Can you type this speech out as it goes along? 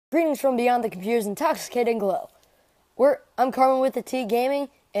Greetings from beyond the computer's intoxicating glow. I'm Carmen with the T Gaming,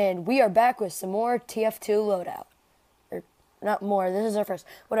 and we are back with some more Tf2 Loadout. Or, not more, this is our first.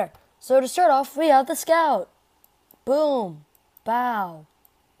 Whatever. So to start off, we have the Scout. Boom. Bow.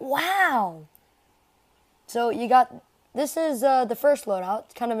 Wow. So you got, this is the first loadout.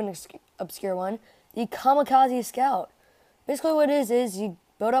 It's kind of an obscure one. The Kamikaze Scout. Basically what it is you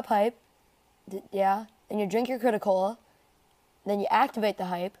build up hype. Yeah. Then you drink your Criticola. Then you activate the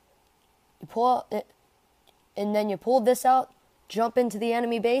hype. You pull it, and then you pull this out, jump into the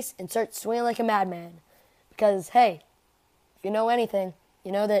enemy base, and start swinging like a madman. Because, hey, if you know anything,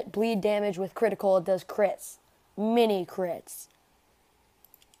 you know that bleed damage with critical does crits. Mini crits.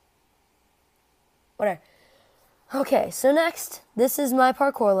 Whatever. Okay, so next, this is my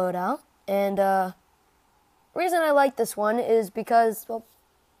parkour loadout. And the reason I like this one is because, well,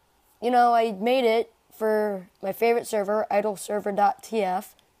 you know, I made it for my favorite server,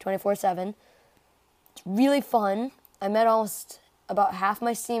 idleserver.tf, 24/7. It's really fun. I met almost about half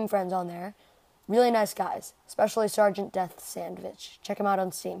my Steam friends on there. Really nice guys, especially Sergeant Death Sandwich. Check him out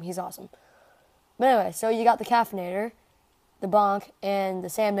on Steam. He's awesome. But anyway, so you got the Caffeinator, the Bonk, and the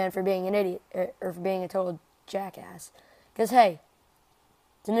Sandman for being an idiot, or for being a total jackass. Because, hey,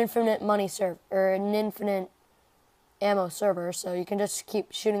 it's an infinite money server, or an infinite ammo server, so you can just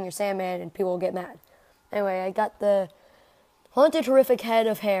keep shooting your Sandman and people will get mad. Anyway, I got the Haunted Horrific Head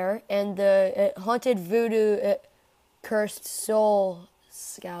of Hair and the Haunted Voodoo Cursed Soul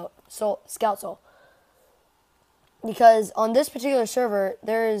Scout Soul. Because on this particular server,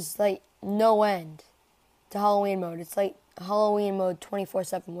 there is, like, no end to Halloween mode. It's like Halloween mode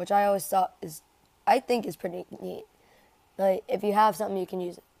 24/7, which I always thought I think is pretty neat. Like, if you have something, you can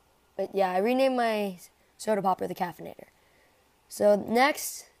use it. But yeah, I renamed my soda popper the Caffeinator. So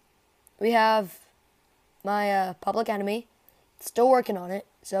next, we have my Public Enemy. Still working on it.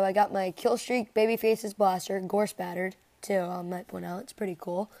 So I got my Killstreak Babyface's Blaster, gore spattered, too, I might point out. It's pretty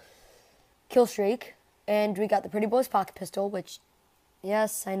cool. Killstreak. And we got the Pretty Boys Pocket Pistol, which,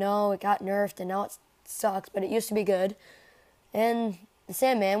 yes, I know, it got nerfed and now it sucks, but it used to be good. And the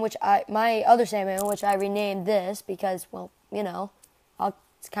Sandman, my other Sandman, which I renamed this because, well, you know,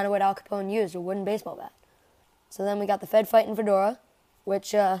 it's kind of what Al Capone used, a wooden baseball bat. So then we got the Fed Fighting Fedora,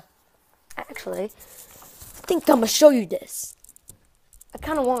 which, actually, I think I'm going to show you this. I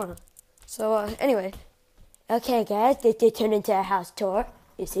kind of want to. So, anyway. Okay, guys, this turned into a house tour.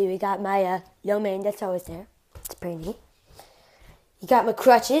 You see, we got my, low main that's always there. It's pretty neat. You got my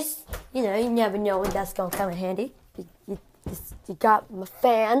crutches. You know, you never know when that's going to come in handy. You got my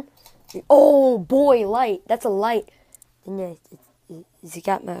fan. Oh, boy, light. That's a light. And you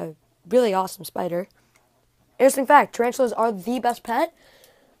got my really awesome spider. Interesting fact, tarantulas are the best pet.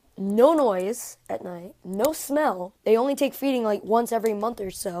 No noise at night, no smell. They only take feeding like once every month or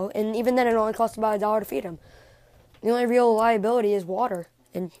so, and even then it only costs about $1 to feed them. The only real liability is water,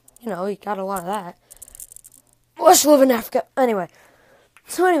 and, you know, you got a lot of that. Let's live in Africa. Anyway,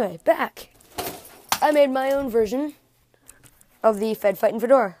 back. I made my own version of the Fed Fighting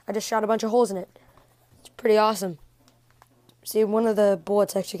Fedora. I just shot a bunch of holes in it. It's pretty awesome. See, one of the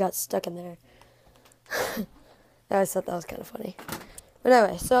bullets actually got stuck in there. I always thought that was kind of funny. But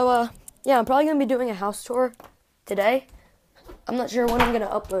anyway, so, yeah, I'm probably going to be doing a house tour today. I'm not sure when I'm going to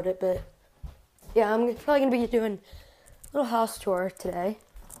upload it, but, yeah, I'm probably going to be doing a little house tour today.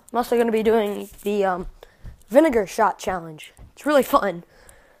 I'm also going to be doing the vinegar shot challenge. It's really fun.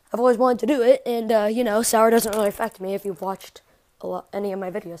 I've always wanted to do it, and, you know, sour doesn't really affect me if you've watched any of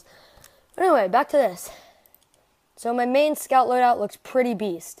my videos. But anyway, back to this. So my main scout loadout looks pretty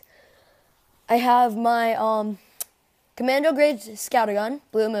beast. I have my, Commando grade scouter gun,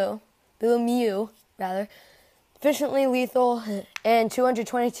 Blue Mew, efficiently lethal, and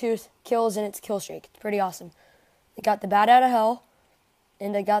 222 kills in its kill streak. It's pretty awesome. I got the Bat Out of Hell,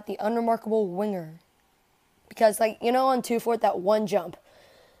 and I got the Unremarkable Winger. Because, like, you know on 2 Fort, that one jump,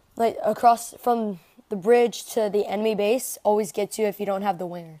 like, across from the bridge to the enemy base always gets you if you don't have the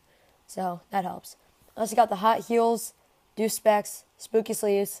winger. So, that helps. I also got the Hot Heels, Deuce Specs, Spooky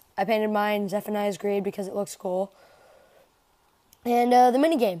Sleeves. I painted mine Zephaniah's grade because it looks cool. And the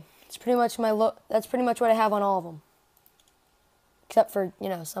minigame. It's pretty much that's pretty much what I have on all of them. Except for, you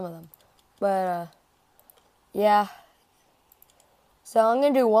know, some of them. But, yeah. So I'm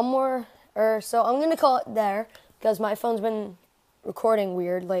going to do one more, so I'm going to call it there, because my phone's been recording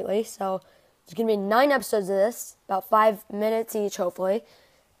weird lately. So there's going to be 9 episodes of this, about 5 minutes each, hopefully.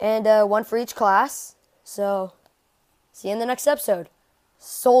 And one for each class. So, see you in the next episode.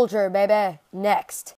 Soldier, baby. Next.